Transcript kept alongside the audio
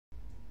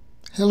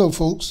Hello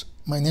folks,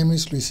 my name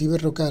is Luis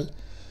Rocal,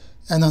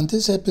 and on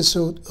this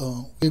episode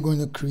we're going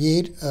to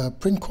create a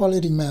print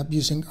quality map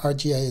using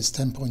ArcGIS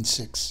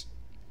 10.6.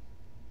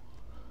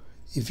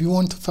 If you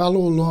want to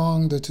follow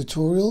along the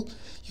tutorial,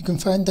 you can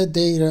find that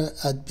data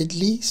at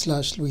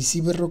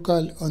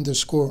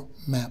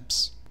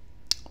bit.ly/luisiberrocal_maps.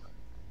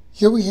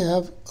 Here we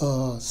have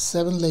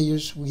 7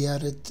 layers we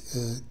added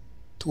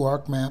to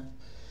ArcMap.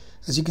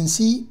 As you can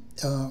see,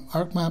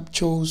 ArcMap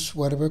chose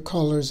whatever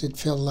colors it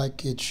felt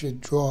like it should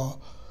draw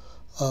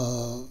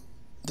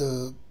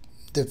the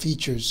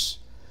features.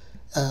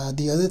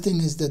 The other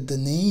thing is that the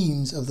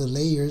names of the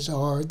layers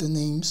are the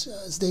names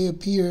as they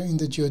appear in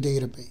the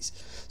geodatabase.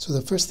 So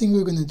the first thing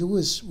we're going to do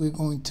is we're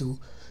going to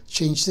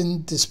change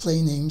the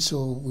display name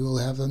so we will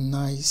have a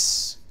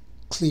nice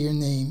clear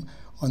name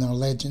on our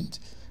legend.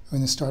 We're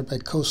going to start by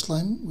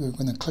coastline. We're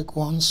going to click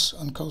once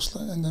on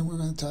coastline and then we're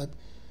going to type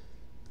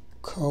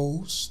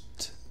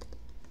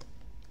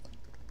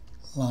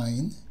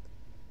coastline.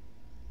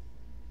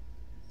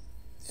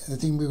 The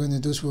thing we're going to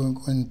do is we're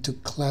going to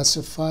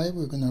classify.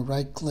 We're going to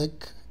right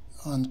click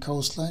on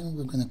coastline.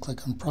 We're going to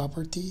click on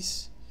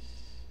properties.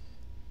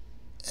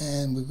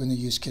 And we're going to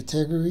use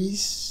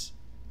categories.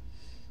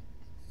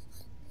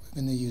 We're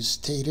going to use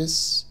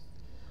status.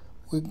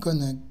 We're going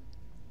to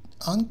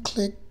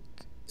unclick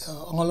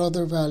all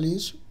other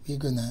values. We're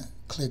going to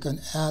click on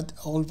add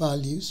all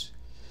values.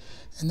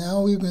 And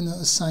now we're going to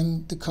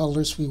assign the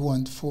colors we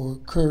want for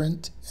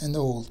current and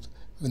old.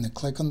 We're going to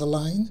click on the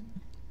line.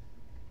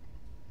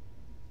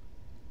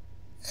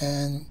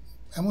 And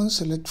I want to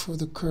select for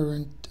the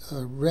current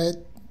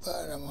red,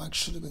 but I'm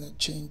actually going to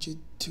change it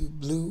to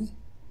blue.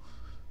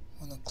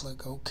 I'm going to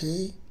click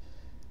OK.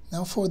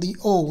 Now for the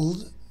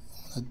old, I'm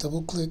going to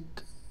double click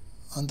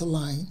on the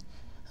line.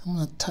 I'm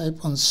going to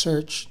type on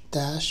search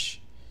dash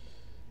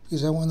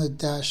because I want a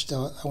dashed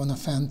out, I want a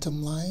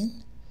phantom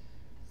line.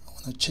 I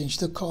want to change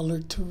the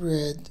color to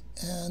red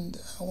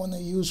and I want to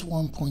use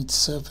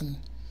 1.7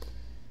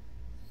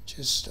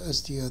 just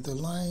as the other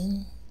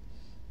line.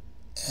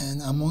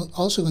 And I'm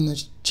also going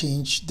to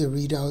change the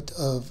readout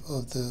of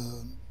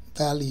the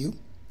value.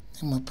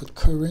 I'm going to put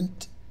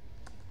current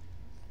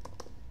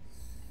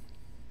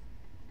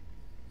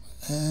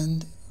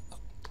and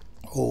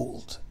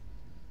old.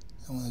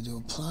 I'm going to do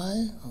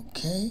apply.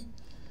 Okay.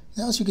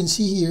 Now as you can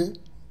see here,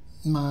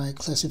 my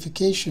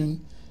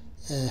classification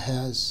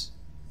has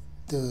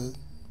the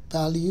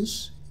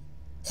values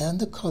and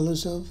the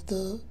colors of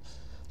the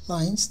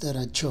lines that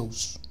I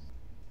chose.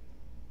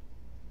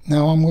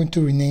 Now I'm going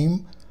to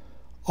rename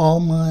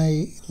all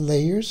my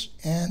layers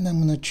and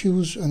I'm going to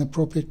choose an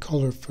appropriate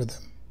color for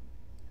them.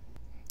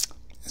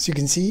 As you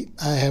can see,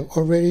 I have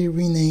already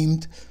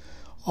renamed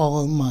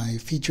all my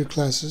feature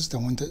classes, the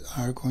ones that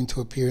are going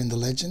to appear in the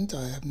legend.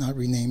 I have not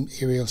renamed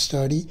area of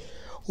study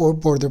or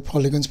border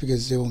polygons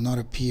because they will not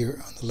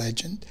appear on the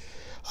legend.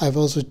 I've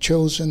also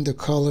chosen the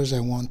colors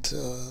I want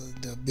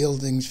the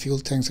buildings, fuel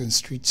tanks, and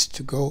streets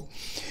to go.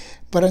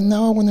 But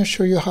now I want to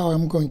show you how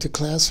I'm going to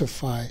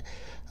classify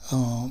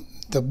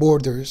the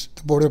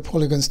border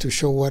polygons to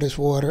show what is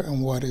water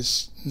and what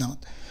is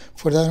not.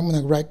 For that, I'm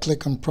going to right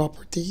click on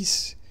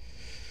properties.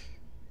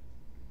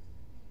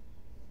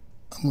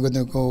 I'm going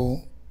to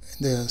go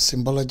in the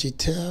symbology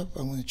tab.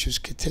 I'm going to choose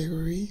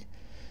category.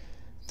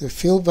 The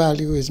field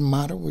value is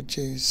mar, which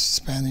is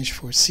Spanish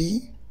for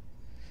sea.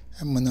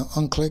 I'm going to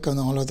unclick on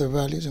all other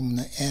values. I'm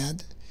going to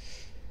add.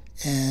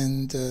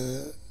 And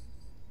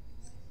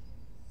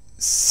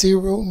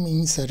 0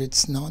 means that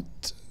it's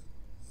not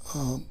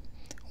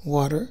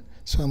water.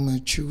 So I'm going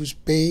to choose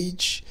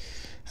beige.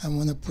 I'm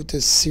going to put a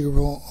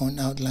 0 on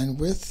outline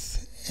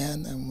width.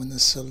 And I'm going to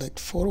select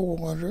for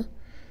water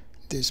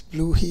this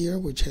blue here,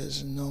 which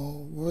has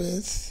no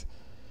width.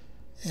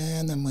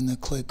 And I'm going to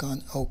click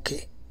on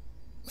OK.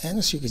 And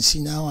as you can see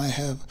now, I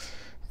have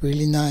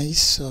really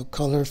nice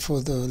color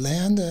for the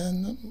land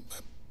and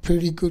a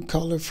pretty good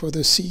color for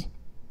the sea.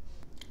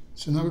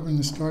 So now we're going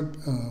to start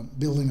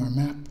building our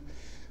map.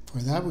 For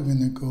that, we're going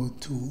to go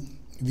to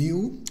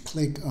View,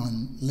 click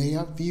on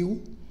Layout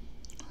View.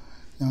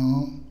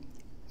 Now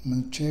I'm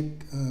going to check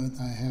that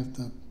I have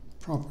the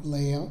proper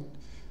layout.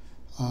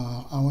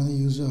 I want to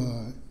use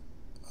a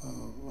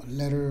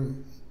letter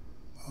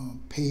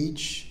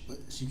page, but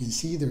as you can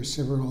see, there are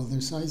several other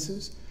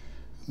sizes.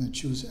 I'm going to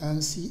choose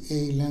ANSI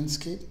A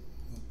landscape.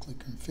 I'll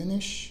click on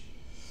Finish.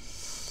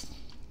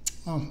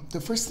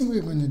 The first thing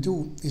we're going to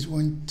do is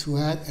going to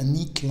add a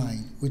neat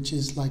line, which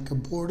is like a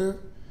border,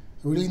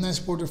 a really nice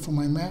border for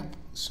my map.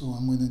 So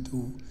I'm going to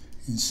do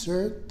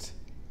Insert,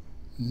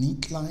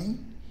 Neat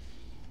Line.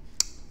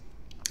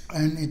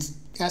 And it's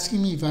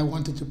asking me if I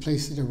wanted to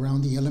place it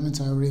around the elements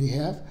I already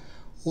have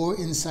or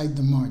inside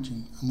the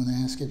margin. I'm going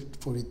to ask it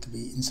for it to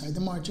be inside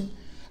the margin.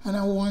 And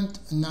I want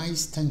a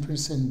nice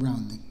 10%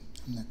 rounding.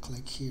 I'm going to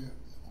click here,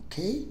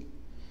 OK.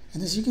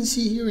 And as you can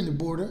see here in the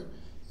border,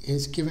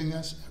 it's giving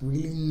us a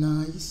really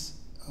nice,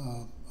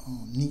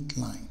 neat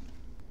line.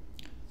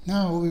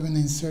 Now we're going to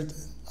insert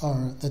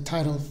the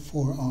title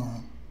for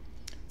our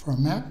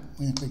map.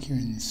 I'm going to click here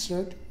in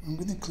Insert. I'm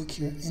going to click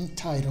here in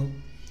Title.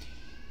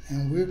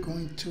 And we're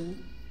going to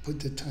put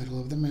the title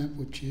of the map,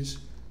 which is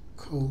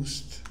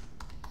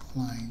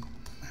Coastline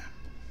Map.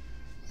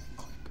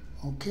 Click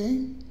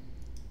OK.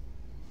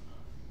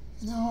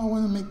 Now I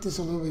want to make this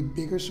a little bit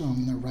bigger, so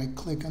I'm going to right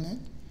click on it.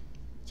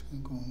 So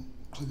I'm going to go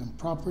click on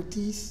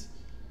Properties.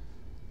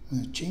 I'm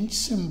going to change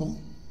symbol.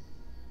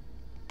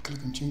 Click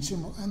on Change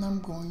Symbol, and I'm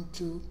going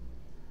to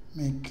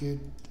make it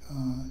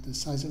the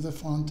size of the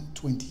font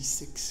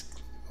 26.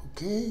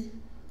 OK.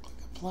 Click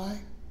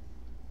Apply.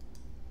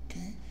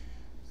 Okay.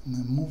 I'm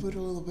going to move it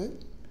a little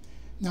bit.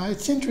 Now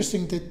it's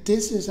interesting that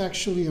this is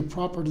actually a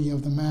property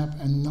of the map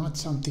and not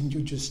something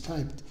you just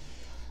typed.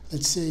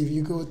 Let's say if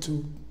you go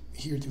to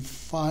here to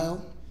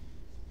File,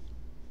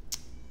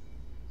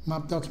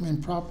 Map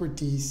Document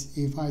Properties,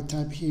 if I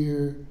type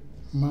here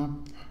Map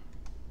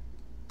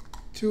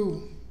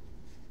 2,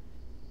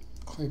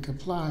 click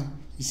Apply,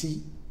 you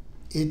see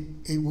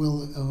it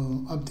will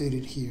update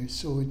it here.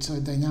 So it's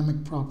a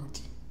dynamic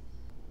property.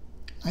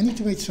 I need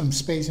to make some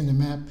space in the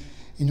map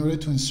in order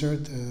to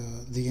insert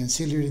the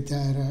ancillary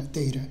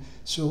data.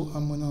 So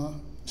I'm going to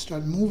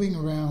start moving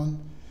around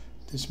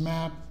this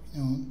map,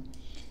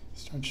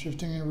 start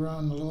shifting it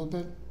around a little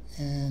bit.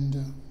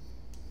 And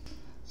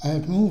I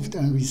have moved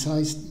and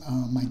resized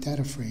my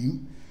data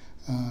frame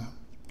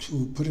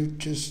to put it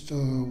just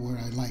where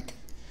I like it.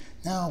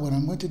 Now what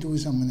I'm going to do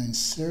is I'm going to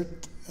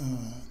insert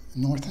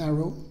north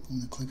arrow. I'm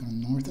going to click on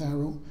north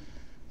arrow.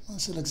 I'll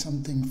select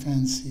something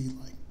fancy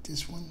like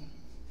this one.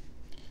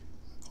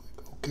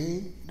 Click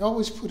OK. It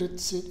always put it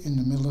sit in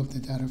the middle of the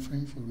data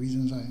frame for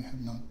reasons I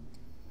have not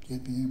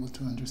yet been able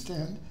to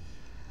understand.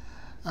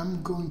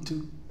 I'm going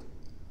to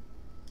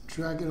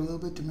drag it a little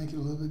bit to make it a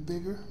little bit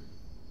bigger,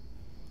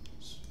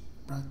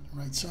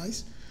 right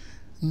size.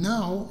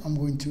 Now I'm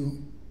going to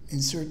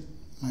insert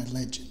my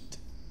legend.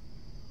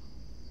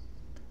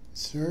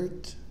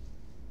 Insert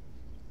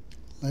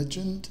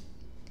legend,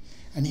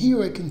 and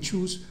here I can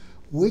choose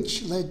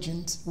which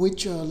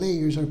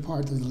layers are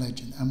part of the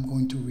legend. I'm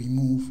going to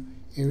remove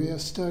area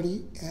of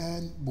study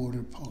and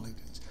border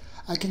polygons.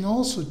 I can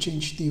also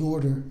change the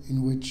order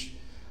in which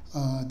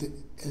the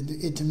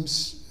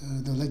items,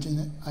 the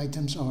legend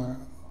items are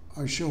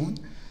shown.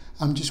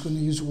 I'm just going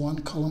to use one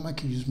column. I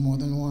can use more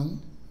than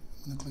one.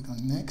 I'm going to click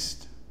on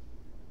Next.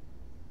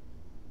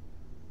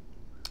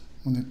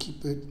 I'm going to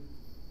keep it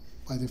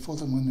by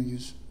default. I'm going to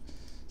use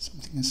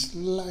something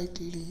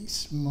slightly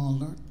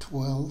smaller,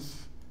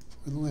 12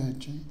 for the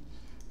legend.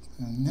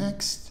 Click on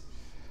Next.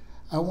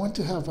 I want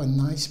to have a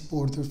nice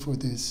border for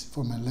this,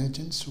 for my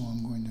legend, so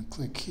I'm going to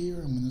click here.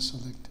 I'm going to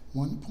select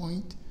 1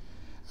 point,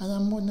 and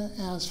I'm going to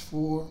ask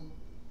for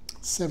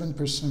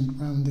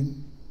 7%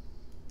 rounding.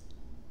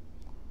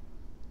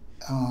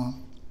 I'm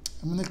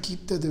going to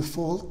keep the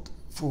default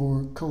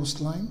for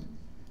coastline.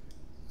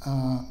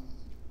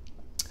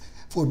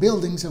 For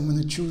buildings, I'm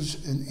going to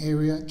choose an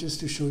area just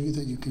to show you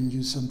that you can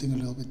use something a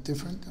little bit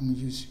different. I'm going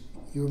to use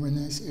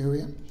urbanized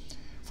area.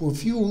 For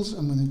fuels,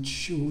 I'm going to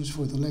choose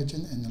for the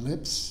legend an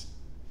ellipse.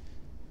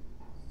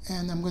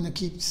 And I'm going to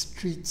keep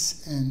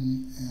streets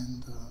and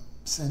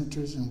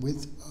centers and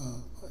width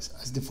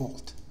as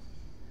default.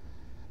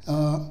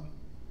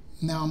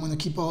 Now I'm going to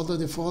keep all the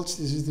defaults.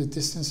 This is the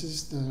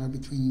distances that are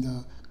between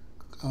the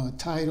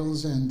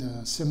titles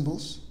and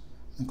symbols.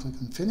 And click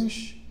on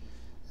Finish.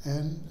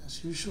 And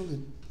as usual, it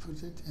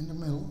puts it in the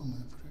middle. I'm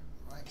going to put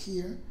it right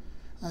here.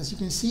 As you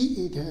can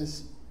see, it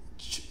has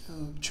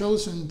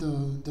chosen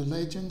the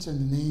legends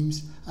and the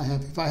names I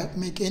have. If I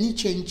make any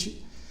change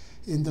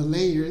in the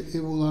layer,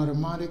 it will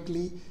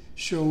automatically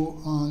show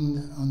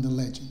on the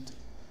legend.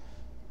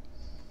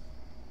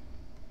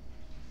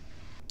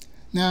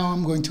 Now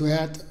I'm going to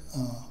add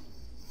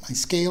my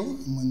scale.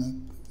 I'm going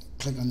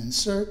to click on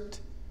Insert,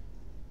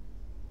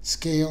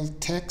 Scale,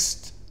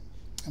 Text.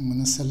 I'm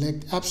going to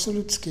select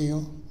Absolute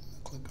Scale.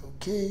 Click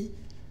OK.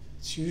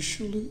 It's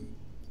usually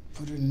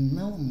put it in the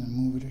middle. I'm going to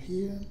move it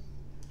here.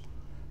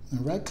 I'm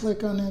going to right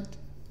click on it,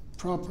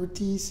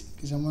 Properties,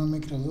 because I want to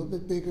make it a little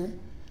bit bigger.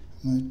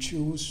 I'm going to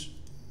choose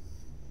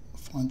a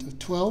font of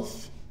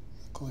 12.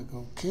 Click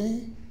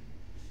OK.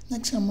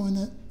 Next, I'm going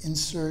to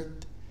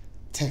insert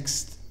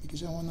text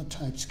because I want to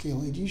type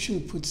scale. It usually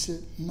puts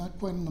it not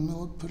quite in the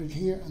middle. Put it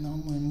here, and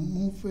I'm going to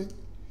move it.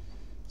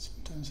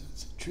 Sometimes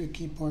that's a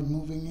tricky part,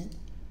 moving it.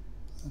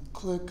 I'll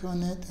click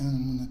on it, and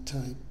I'm going to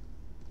type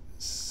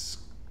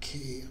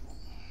scale.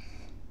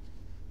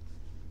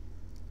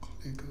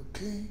 Click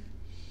OK.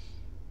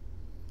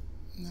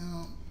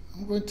 Now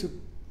I'm going to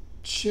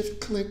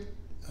shift click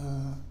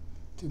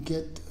to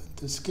get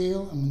the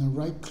scale. I'm going to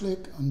right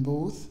click on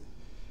both.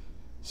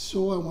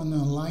 So I want to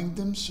align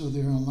them so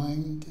they're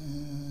aligned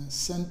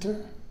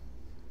center.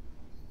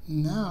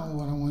 Now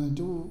what I want to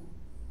do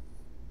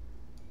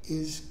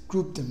is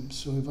group them.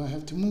 So if I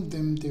have to move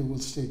them, they will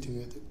stay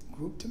together.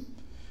 Group them.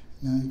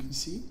 Now you can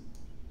see.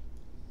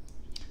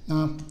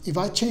 Now if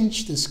I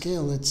change the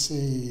scale, let's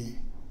say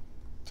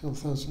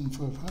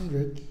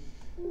 12,500,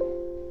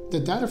 the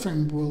data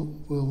frame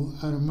will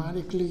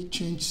automatically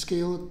change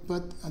scale,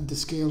 but the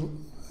scale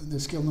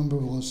number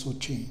will also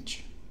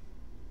change.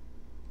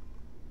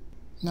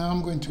 Now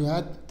I'm going to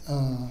add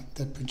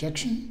the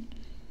projection,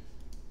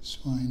 so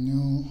I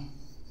know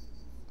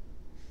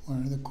what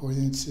are the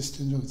coordinate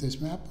systems of this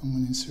map. I'm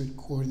going to insert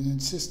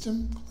coordinate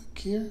system, click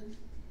here.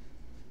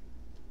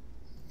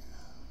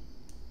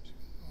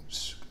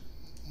 Oops,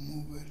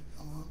 move it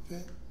a little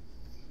bit.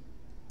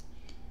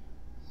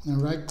 I'm going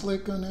to right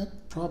click on it,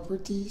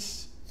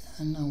 properties,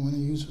 and I want to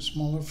use a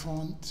smaller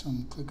font, so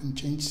I'm clicking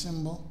change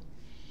symbol.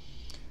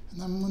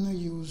 And I'm going to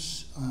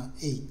use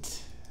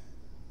 8.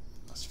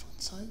 That's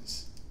font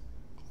size.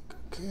 Click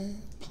OK,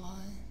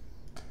 apply.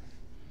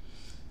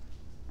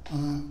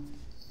 Okay.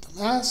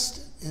 The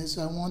last is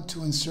I want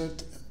to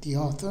insert the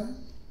author.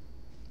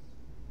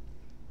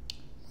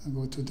 I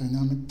go to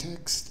dynamic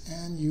text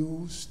and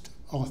use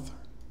author.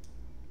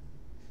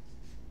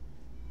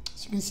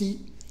 As you can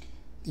see,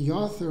 the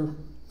author,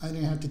 I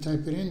didn't have to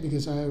type it in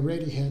because I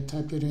already had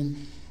typed it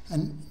in,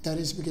 and that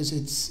is because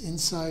it's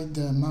inside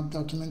the map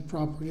document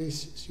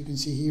properties. As you can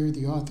see here,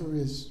 the author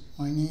is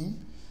my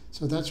name,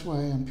 so that's why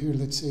I'm here.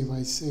 Let's say if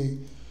I say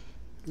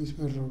Luis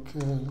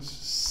Berrocal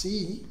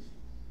C,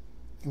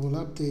 it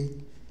will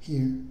update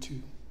here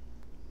too.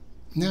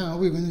 Now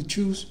we're going to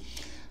choose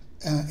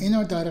in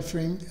our data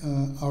frame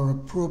our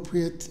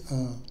appropriate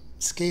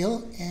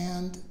scale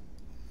and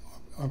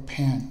our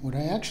pan. What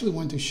I actually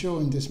want to show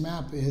in this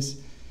map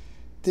is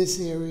this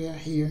area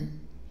here,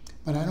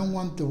 but I don't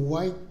want the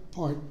white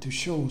part to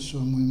show, so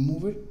I'm going to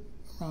move it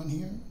around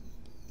here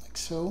like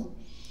so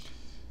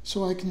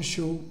I can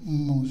show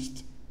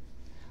most.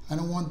 I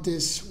don't want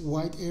this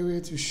white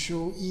area to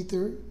show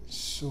either,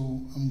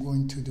 so I'm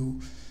going to do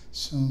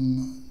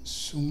some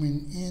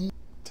zooming in.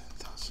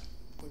 10,000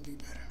 would be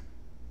better.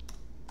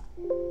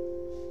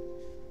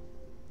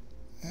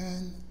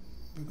 And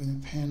we're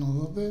going to pan a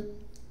little bit,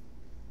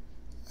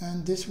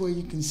 and this way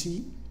you can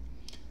see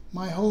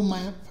my whole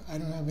map. I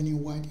don't have any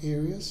white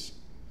areas,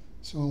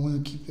 so I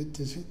want to keep it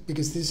this,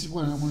 because this is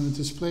what I want to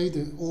display,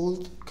 the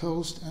old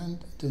coast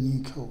and the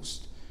new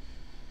coast.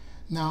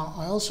 Now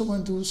I also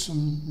want to do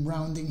some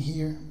rounding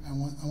here. I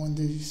want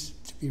this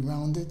to be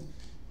rounded,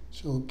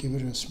 so give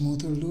it a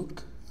smoother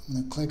look. I'm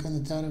going to click on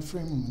the data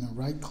frame. I'm going to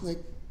right click,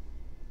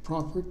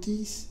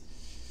 properties,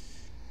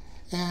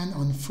 and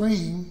on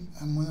frame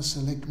I'm going to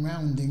select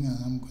rounding, and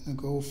I'm going to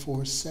go for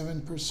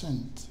 7%. I'm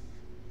going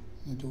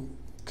to do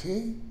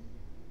OK.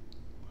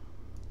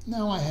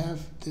 Now I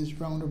have this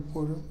rounded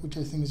border, which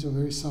I think is a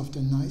very soft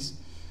and nice.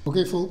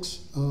 Okay,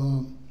 folks,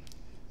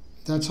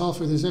 that's all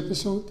for this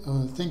episode.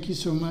 Thank you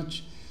so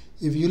much.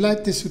 If you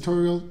like this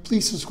tutorial,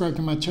 please subscribe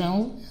to my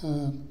channel.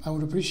 I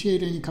would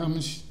appreciate any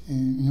comments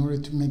in order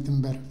to make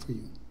them better for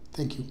you.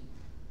 Thank you.